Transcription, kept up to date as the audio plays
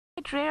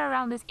quite rare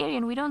around this area,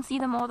 and we don't see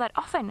them all that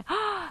often.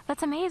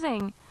 That's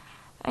amazing.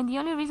 And the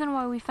only reason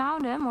why we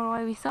found him, or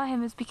why we saw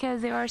him, is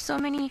because there are so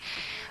many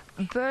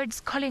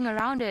birds calling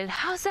around it.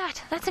 How's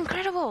that? That's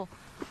incredible.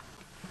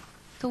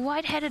 The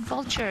white-headed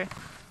vulture.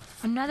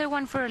 Another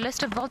one for a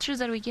list of vultures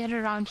that we get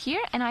around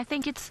here, and I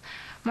think it's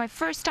my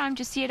first time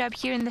to see it up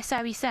here in the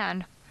Sabi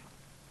Sand.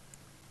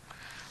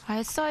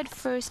 I saw it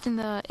first in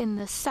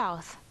the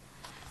south,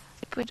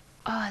 but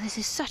oh, this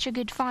is such a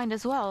good find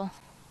as well.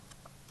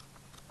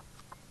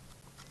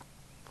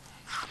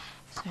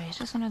 Sorry, I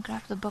just want to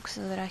grab the book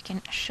so that I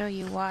can show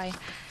you why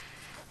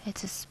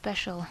it's a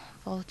special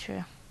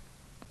vulture.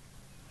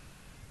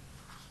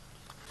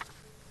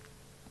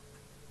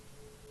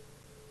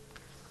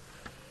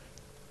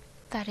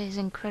 That is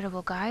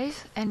incredible,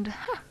 guys. And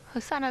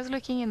Hosanna's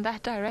looking in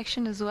that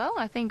direction as well.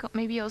 I think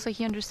maybe also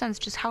he understands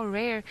just how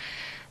rare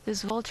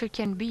this vulture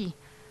can be.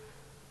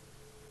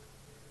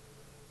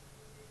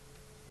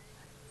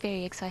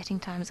 Very exciting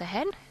times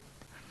ahead.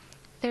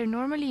 They're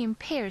normally in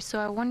pairs, so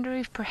I wonder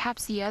if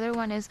perhaps the other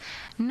one is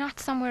not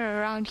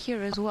somewhere around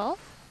here as well.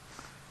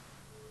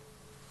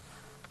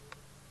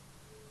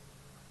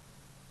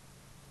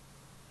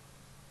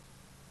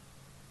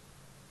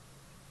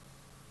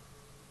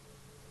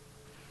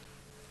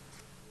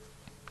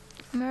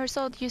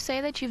 Marisol, you say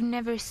that you've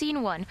never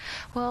seen one.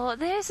 Well,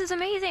 this is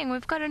amazing.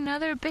 We've got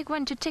another big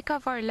one to tick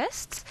off our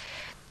lists.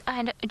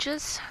 And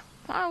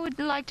I would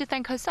like to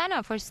thank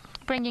Hosanna for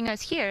bringing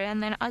us here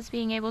and then us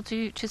being able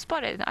to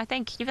spot it. I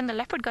think even the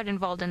leopard got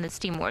involved in this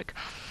teamwork.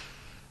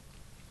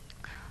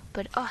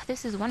 But oh,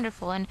 this is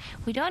wonderful, and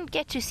we don't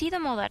get to see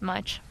them all that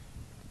much.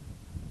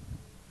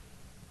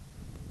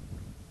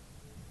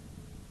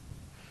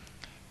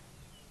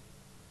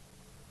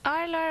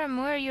 Lara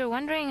Moore, you're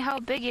wondering how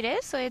big it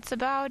is. So it's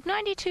about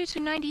 92 to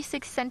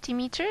 96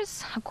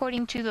 centimeters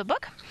according to the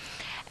book,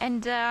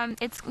 and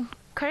it's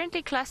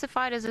currently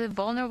classified as a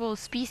vulnerable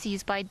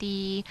species by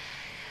the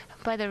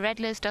red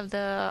list of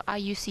the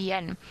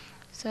IUCN.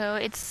 So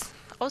it's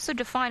also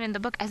defined in the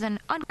book as an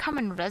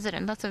uncommon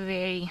resident. That's a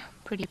very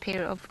pretty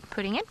pair of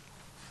putting it.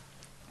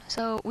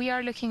 So we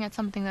are looking at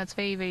something that's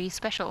very, very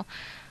special.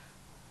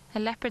 A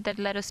leopard that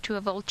led us to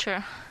a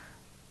vulture.